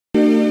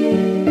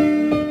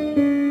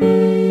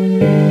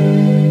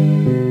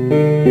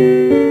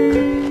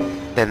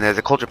then there's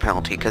a culture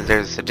penalty because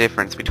there's a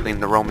difference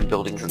between the Roman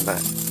buildings and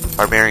the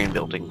Barbarian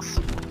buildings.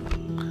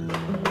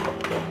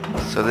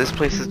 So this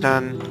place is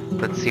done.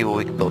 Let's see what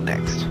we can build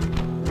next.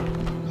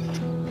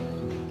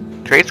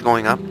 Trade's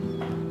going up.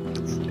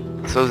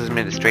 So is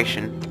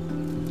administration.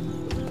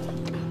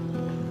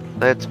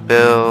 Let's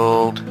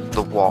build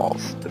the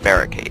walls, the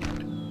barricade.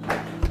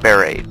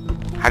 Barrade.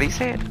 How do you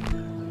say it?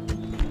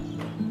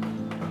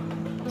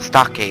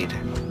 Stockade.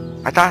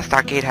 I thought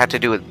stockade had to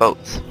do with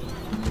boats.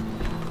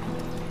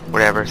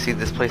 Whatever. See,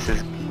 this place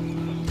is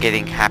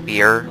getting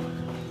happier.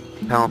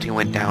 Penalty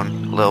went down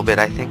a little bit,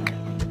 I think.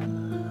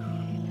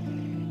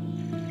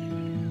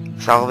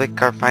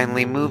 Salvic are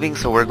finally moving,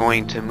 so we're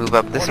going to move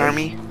up this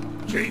army.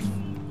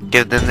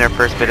 Give them their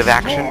first bit of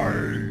action.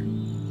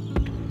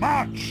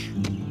 March.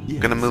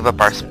 Gonna move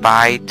up our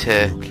spy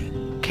to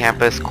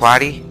Campus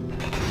Quadi.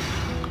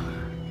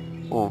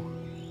 Ooh,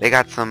 they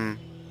got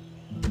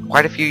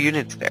quite a few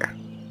units there.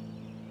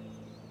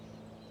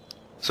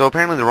 So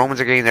apparently the Romans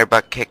are getting their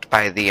butt kicked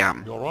by the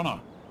Your Honor.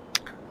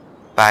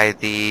 by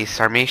the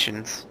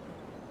Sarmatians.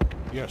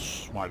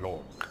 Yes, my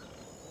lord.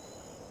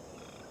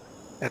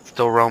 That's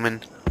still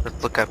Roman.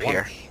 Let's look up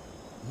here.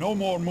 No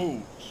more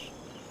moves.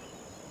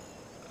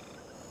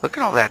 Look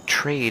at all that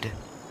trade.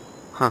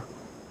 Huh.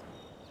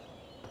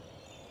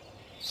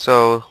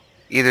 So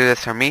either the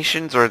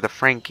Sarmatians or the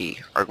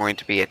Franki are going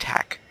to be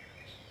attacked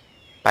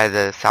by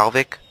the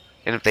Salvic,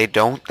 and if they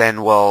don't,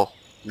 then well,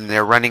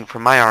 they're running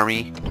from my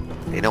army.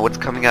 They know what's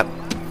coming up.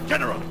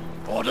 General,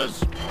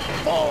 orders.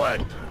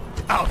 Forward.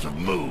 Out of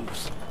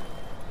moves.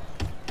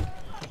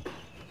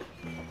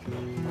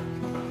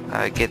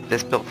 Get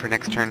this built for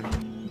next turn.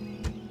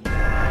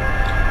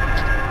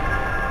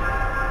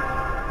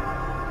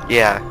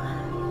 Yeah,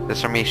 the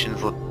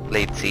Sarmatians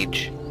laid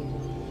siege.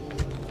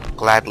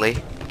 Gladly.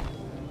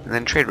 And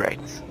then trade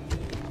rights.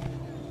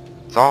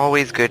 It's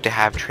always good to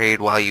have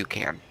trade while you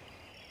can.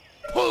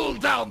 Pull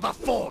down the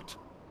fort.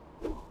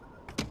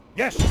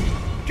 Yes.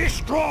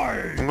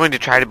 Destroy. I'm going to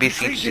try to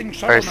siege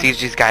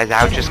these guys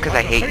out just because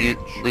I hate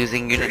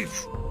losing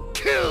units.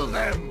 Kill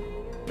them.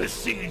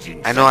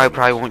 Besieging. I know I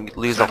probably won't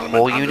lose a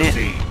whole unit,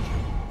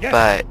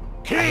 but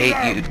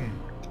I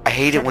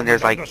hate it when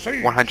there's like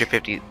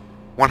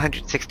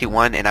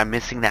 161 and I'm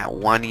missing that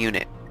one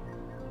unit,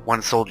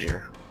 one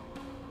soldier.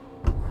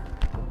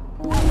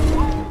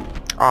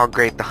 Oh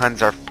great, the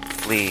Huns are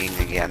fleeing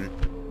again.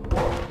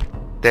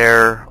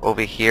 They're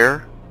over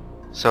here,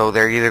 so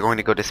they're either going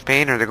to go to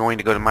Spain or they're going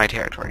to go to my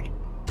territory.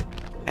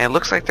 And it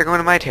looks like they're going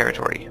to my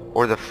territory,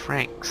 or the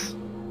Franks.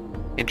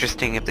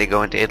 Interesting if they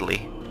go into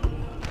Italy.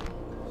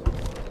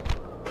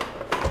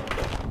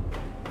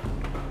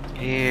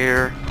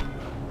 Here,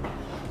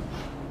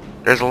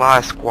 there's a lot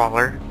of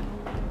squalor,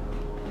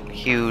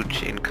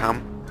 huge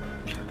income,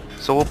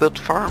 so we'll build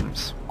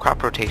farms,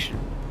 crop rotation.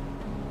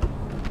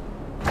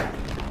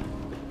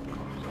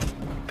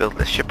 Build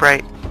the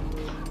shipwright.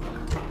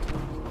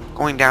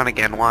 Going down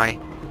again, why?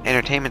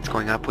 Entertainment's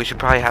going up, we should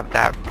probably have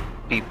that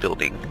be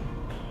building.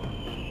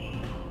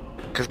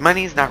 Because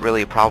money's not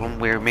really a problem,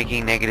 we're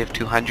making negative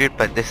 200,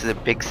 but this is a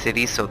big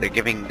city, so they're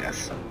giving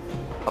us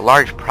a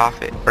large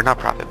profit, or not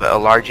profit, but a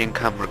large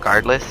income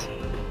regardless.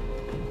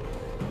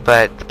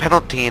 But the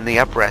penalty in the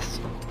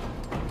uprest,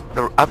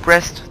 the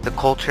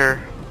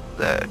culture,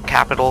 the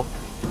capital,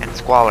 and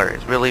squalor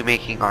is really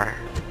making our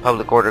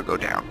public order go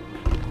down.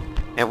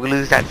 And if we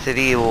lose that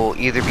city, it will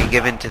either be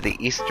given to the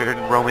Western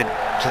Romans,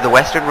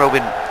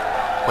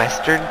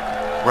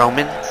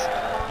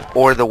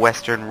 or the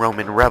Western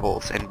Roman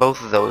rebels. And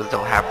both of those,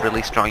 they'll have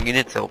really strong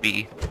units. They'll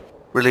be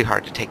really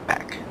hard to take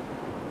back.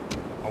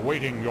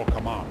 Awaiting your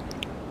command.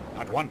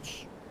 At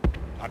once.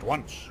 At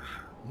once.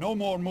 No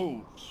more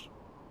moves.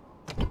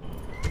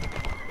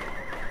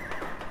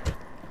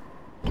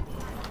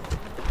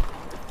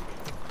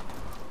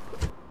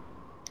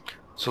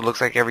 So it looks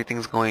like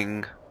everything's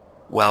going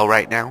well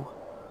right now.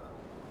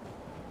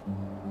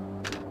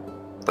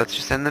 Let's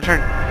just end the turn.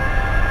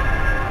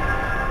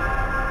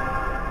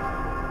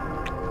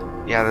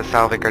 Yeah, the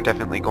Salvic are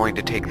definitely going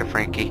to take the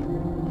Franki.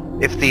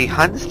 If the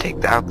Huns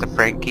take out the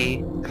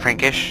Frankish,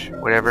 Frankish,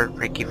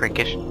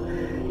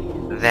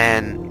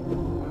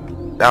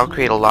 then that'll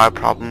create a lot of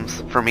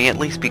problems for me at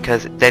least,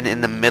 because then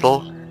in the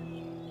middle,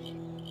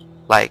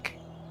 like,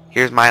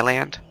 here's my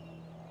land.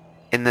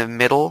 In the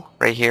middle,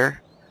 right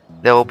here,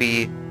 there will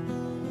be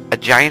a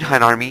giant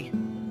Hun army,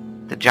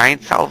 the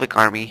giant Salvic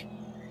army,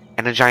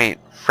 and a giant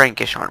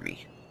Frankish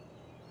army.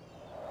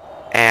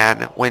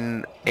 And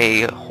when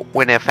a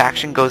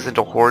faction goes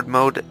into horde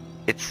mode,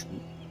 it's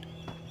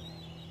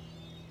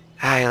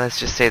let's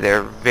just say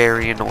they're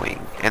very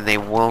annoying and they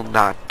will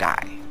not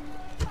die.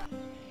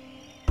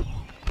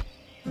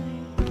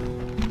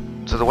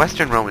 So the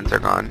Western Romans are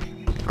gone,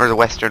 or the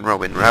Western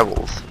Roman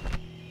rebels.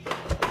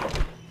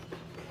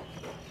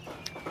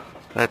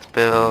 Let's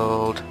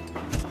build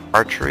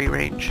archery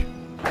range.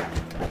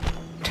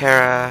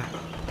 Terra,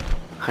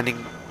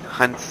 Hundredman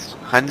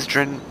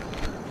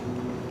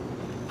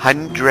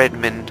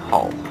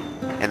Hall,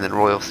 and then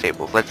Royal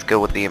Stables. Let's go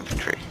with the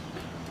infantry.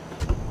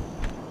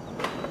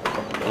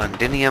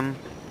 Londinium,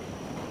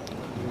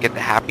 get the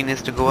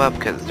happiness to go up,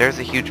 because there's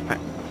a huge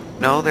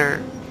no,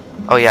 there...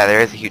 Oh yeah, there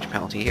is a huge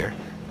penalty here.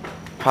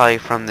 Probably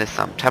from this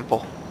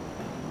temple.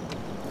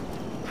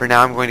 For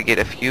now, I'm going to get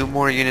a few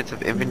more units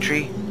of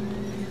infantry,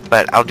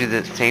 but I'll do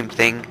the same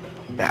thing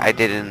that I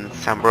did in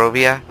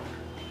Sambrovia,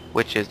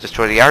 which is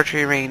destroy the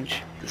archery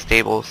range, the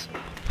stables,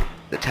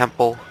 the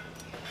temple,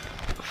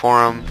 the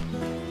forum,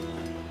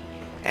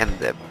 and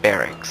the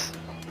barracks.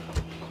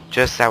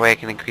 Just that way I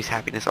can increase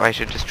happiness. Oh, I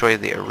should destroy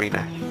the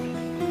arena.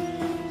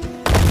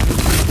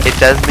 It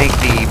does make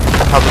the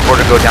public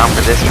order go down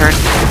for this turn,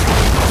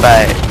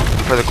 but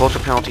for the culture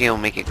penalty it'll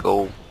make it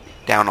go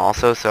down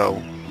also,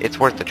 so it's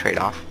worth the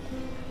trade-off.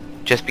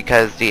 Just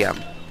because the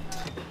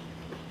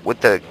with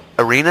the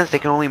arenas, they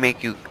can only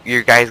make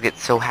your guys get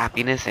so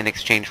happiness in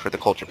exchange for the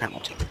culture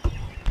penalty.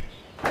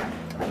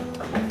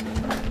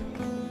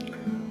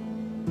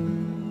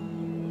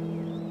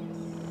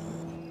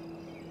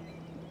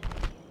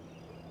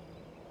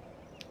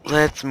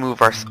 Let's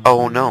move our...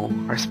 Oh no,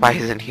 our spy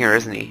is in here,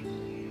 isn't he?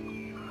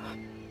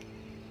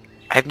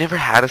 I've never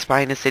had a spy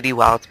in a city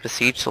while it's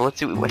besieged, so let's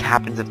see what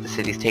happens if the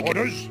city's taken.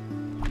 Orders?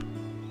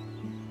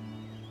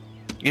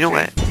 You know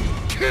what?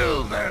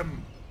 Kill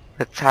them!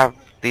 Let's have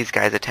these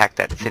guys attack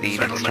that city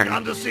next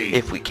turn,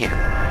 if we can.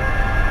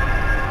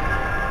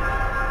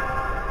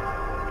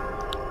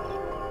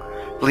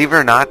 Believe it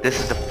or not,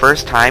 this is the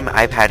first time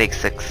I've had a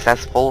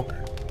successful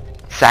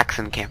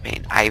Saxon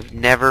campaign. I've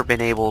never been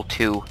able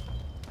to,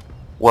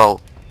 well,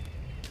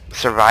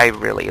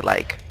 survive really.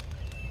 Like,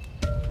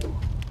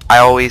 I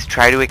always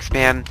try to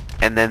expand,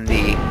 and then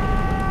the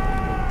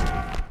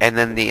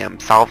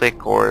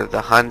Salvic or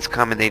the Huns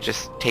come and they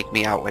just take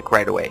me out like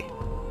right away.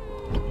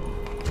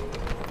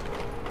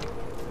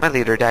 My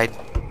leader died.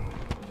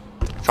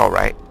 It's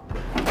alright.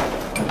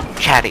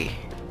 Chatty.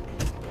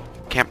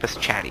 Campus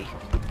chatty.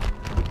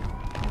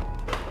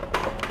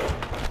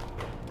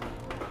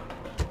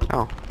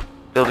 Oh.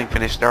 Building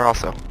finished there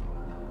also.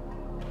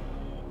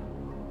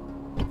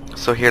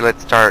 So here,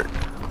 let's start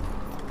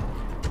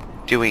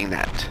doing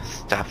that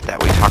stuff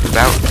that we talked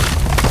about.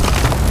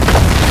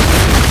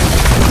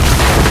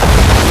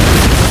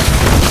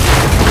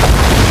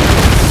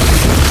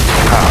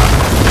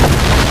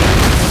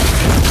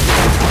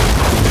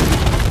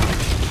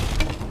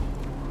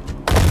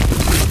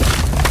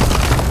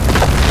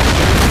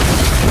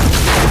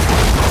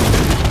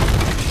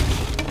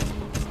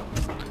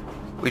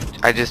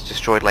 I just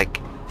destroyed like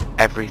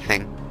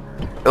everything.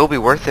 It'll be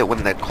worth it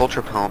when the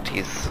culture penalty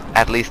is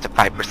at least a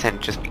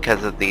 5% just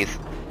because of these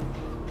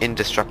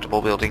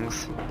indestructible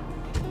buildings.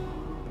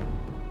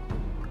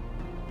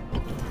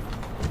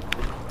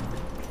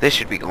 This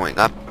should be going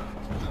up.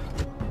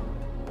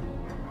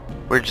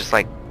 We're just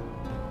like,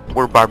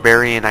 we're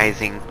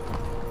barbarianizing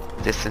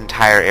this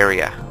entire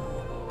area.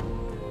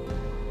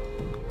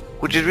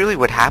 Which is really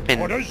what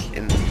happened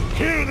in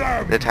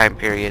the time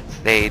periods.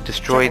 They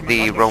destroyed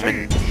the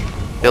Roman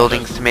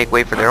buildings to make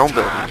way for their own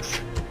buildings.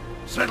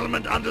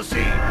 Settlement under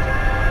siege.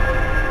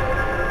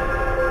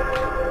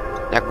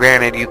 Now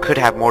granted, you could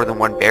have more than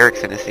one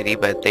barracks in a city,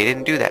 but they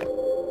didn't do that.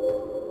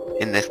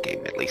 In this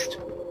game, at least.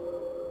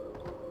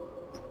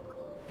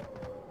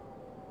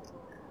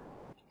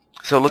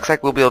 So it looks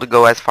like we'll be able to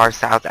go as far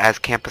south as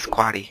Campus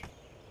Quadi.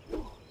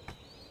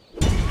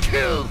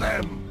 Kill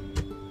them!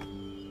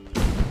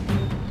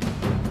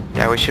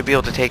 Yeah, we should be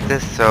able to take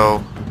this,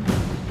 so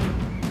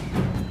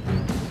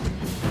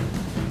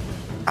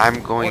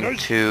I'm going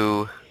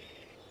to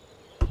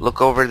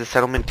look over the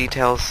settlement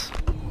details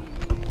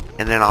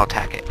and then I'll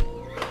attack it.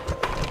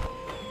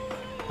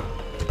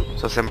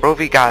 So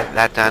Sambrovi got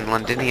that done,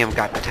 Londinium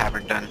got the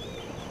tavern done.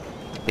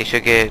 They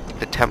should get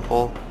the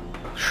temple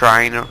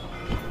shrine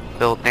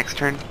built next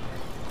turn,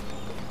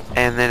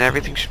 and then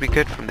everything should be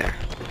good from there.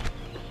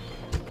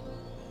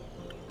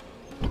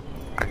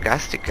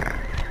 Augustica.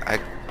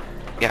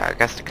 Yeah,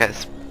 Augustica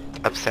is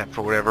upset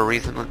for whatever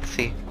reason. Let's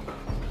see.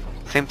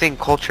 Same thing,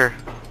 culture.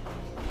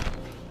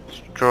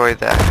 Destroy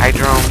the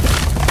Hydrome.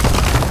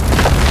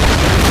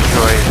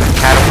 Destroy the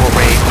catapult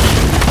range.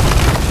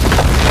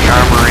 The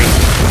armory.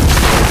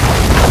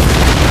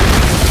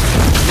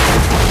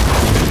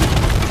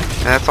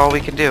 And that's all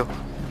we can do.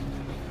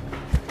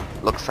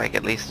 Looks like,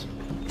 at least.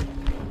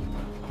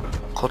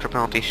 Culture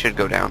penalty should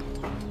go down.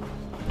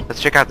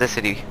 Let's check out this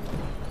city.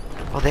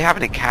 Oh, they have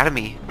an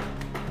academy.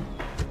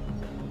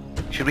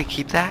 Should we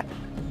keep that?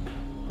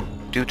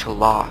 Due to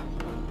law.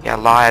 Yeah,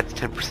 law adds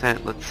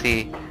 10%. Let's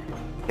see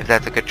if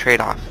that's a good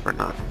trade-off or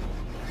not.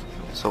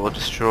 So we'll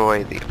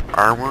destroy the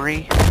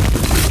armory,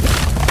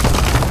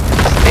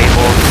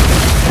 stables,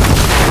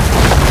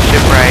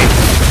 shipwright,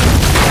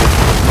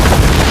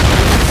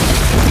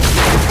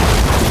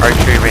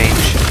 archery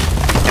range.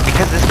 And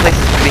because this place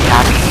is pretty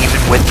happy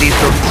even with these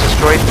buildings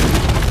destroyed,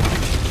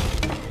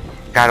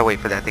 gotta wait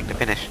for that thing to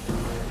finish.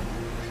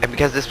 And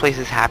because this place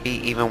is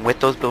happy even with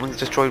those buildings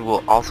destroyed,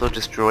 we'll also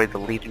destroy the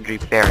legendary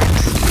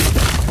barracks.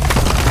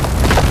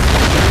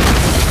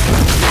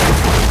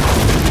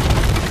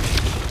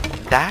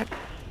 That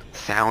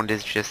sound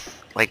is just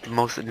like the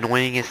most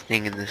annoyingest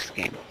thing in this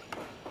game.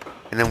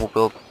 And then we'll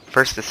build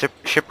first the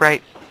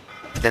shipwright,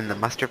 then the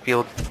muster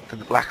field, then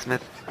the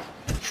blacksmith,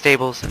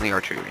 stables, and the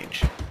archery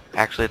range.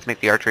 Actually, let's make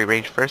the archery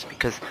range first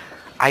because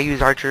I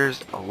use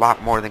archers a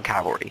lot more than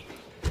cavalry.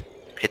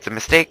 It's a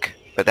mistake,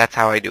 but that's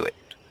how I do it.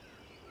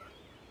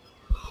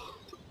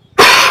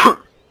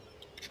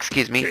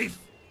 Excuse me.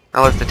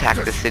 Now let's attack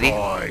the city.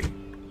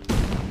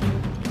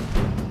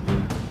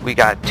 We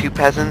got 2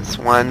 peasants,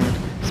 1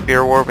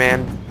 spear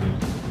warband,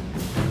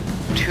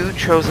 2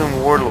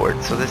 chosen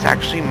warlords, so this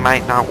actually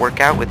might not work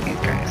out with these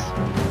guys.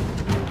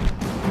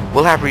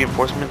 We'll have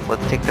reinforcements.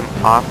 Let's take them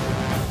off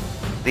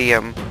the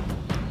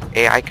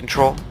AI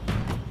control.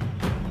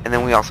 And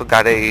then we also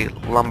got a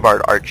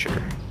Lombard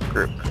archer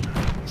group.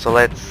 So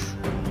let's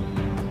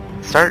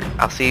start.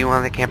 I'll see you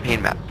on the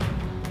campaign map.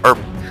 Or,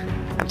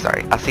 I'm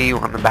sorry, I'll see you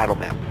on the battle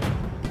map.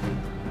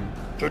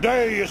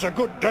 Today is a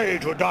good day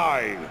to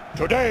die.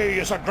 Today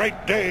is a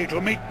great day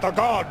to meet the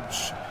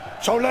gods.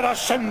 So let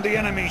us send the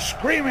enemy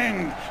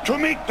screaming to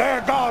meet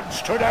their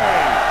gods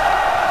today.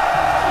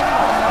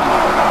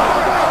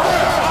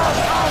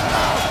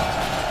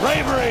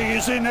 Bravery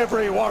is in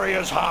every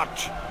warrior's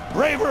heart.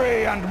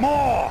 Bravery and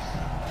more.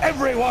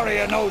 Every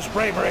warrior knows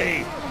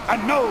bravery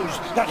and knows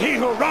that he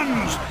who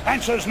runs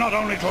answers not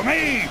only to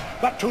me,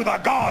 but to the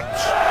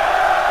gods.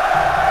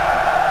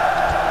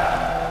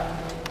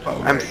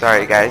 I'm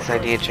sorry guys, I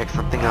need to check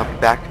something. I'll be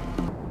back.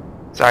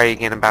 Sorry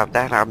again about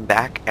that. I'm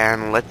back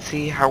and let's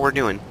see how we're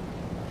doing.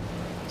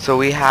 So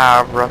we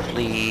have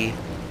roughly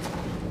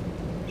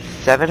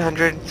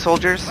 700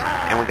 soldiers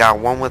and we got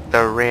 1 with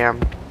the ram,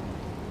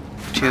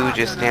 2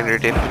 just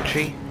standard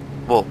infantry,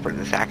 well for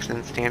the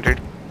Saxon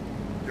standard,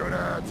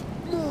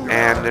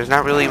 and there's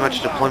not really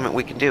much deployment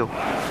we can do.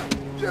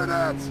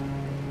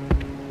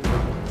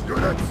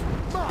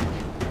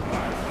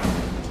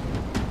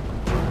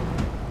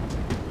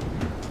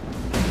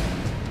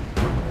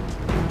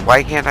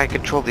 Why can't I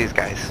control these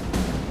guys?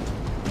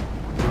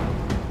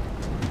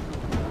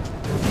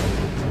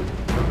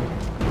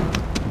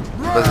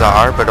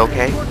 Bizarre, but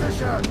okay.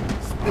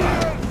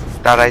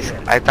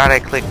 I thought I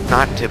clicked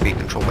not to be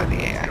controlled by the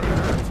AI.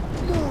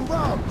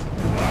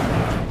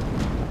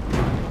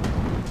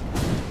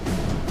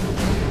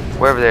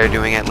 Whatever they're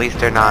doing, at least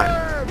they're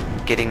not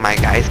getting my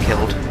guys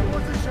killed.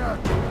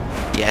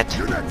 Yet.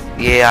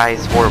 The AI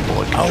is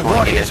horrible at Our controlling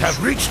warriors units.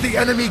 have reached the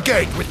enemy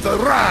gate with the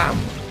ram.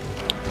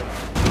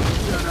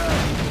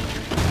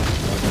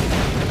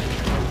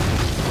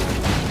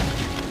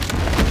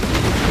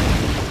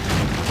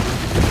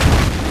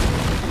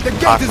 The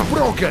gate is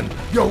broken.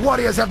 Your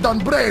warriors have done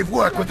brave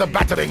work with the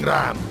battering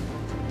ram.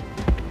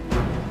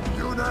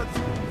 Units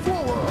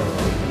forward.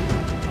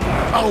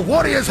 Our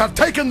warriors have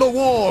taken the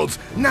walls.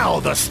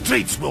 Now the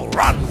streets will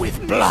run with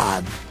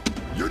blood.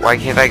 Why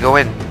can't I go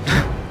in?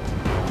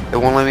 It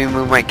won't let me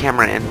move my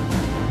camera in.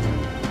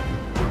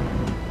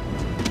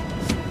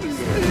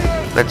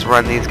 Let's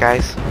run these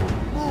guys.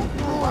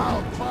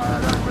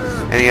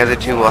 And the other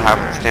 2 will have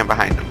to stand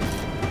behind them.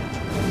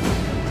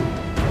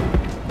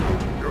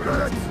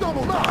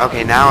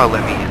 Okay, now it'll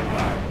let me in.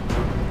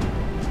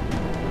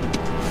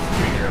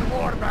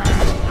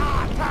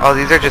 Oh,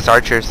 these are just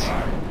archers.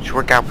 Should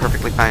work out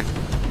perfectly fine.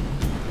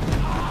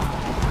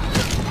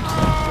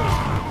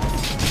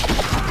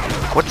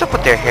 What's up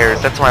with their hairs?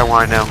 That's what I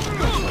want to know.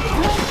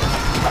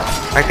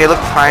 Like, they look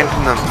fine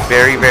from the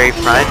very, very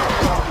front,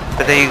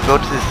 but then you go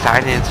to the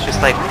side and it's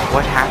just like,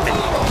 what happened?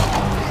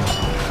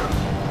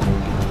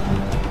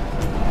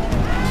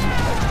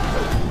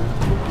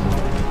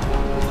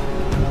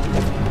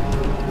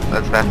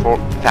 Let's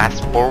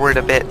fast forward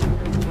a bit.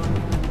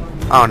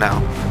 Oh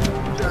no.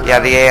 Yeah,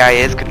 the AI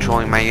is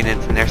controlling my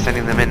units and they're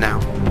sending them in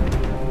now.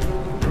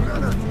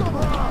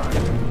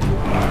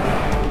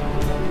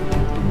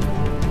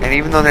 And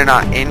even though they're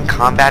not in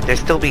combat, they're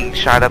still being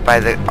shot up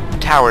by the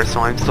tower, so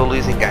I'm still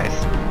losing guys.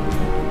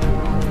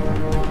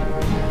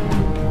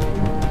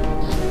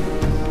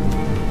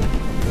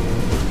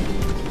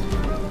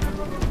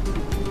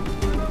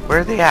 Where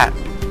are they at?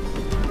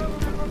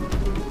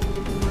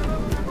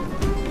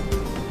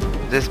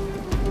 This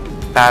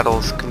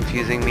battle's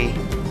confusing me.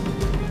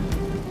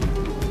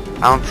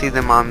 I don't see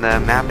them on the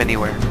map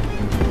anywhere.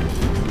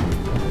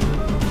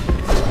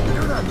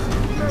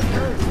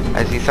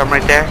 I see some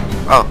right there.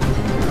 Oh,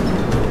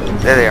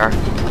 there they are.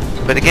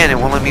 But again, it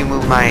won't let me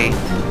move my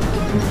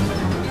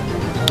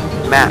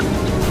map,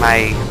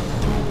 my,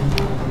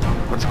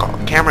 what's it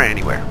called, camera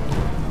anywhere.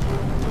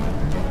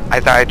 I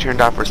thought I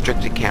turned off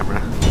restricted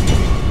camera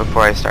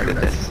before I started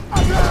this.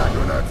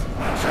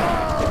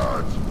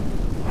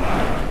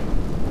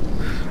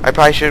 I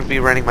probably shouldn't be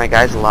running my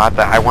guys a lot,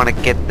 but I want to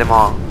get them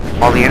all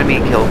the enemy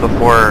killed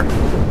before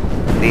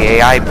the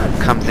AI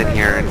comes in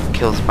here and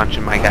kills a bunch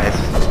of my guys.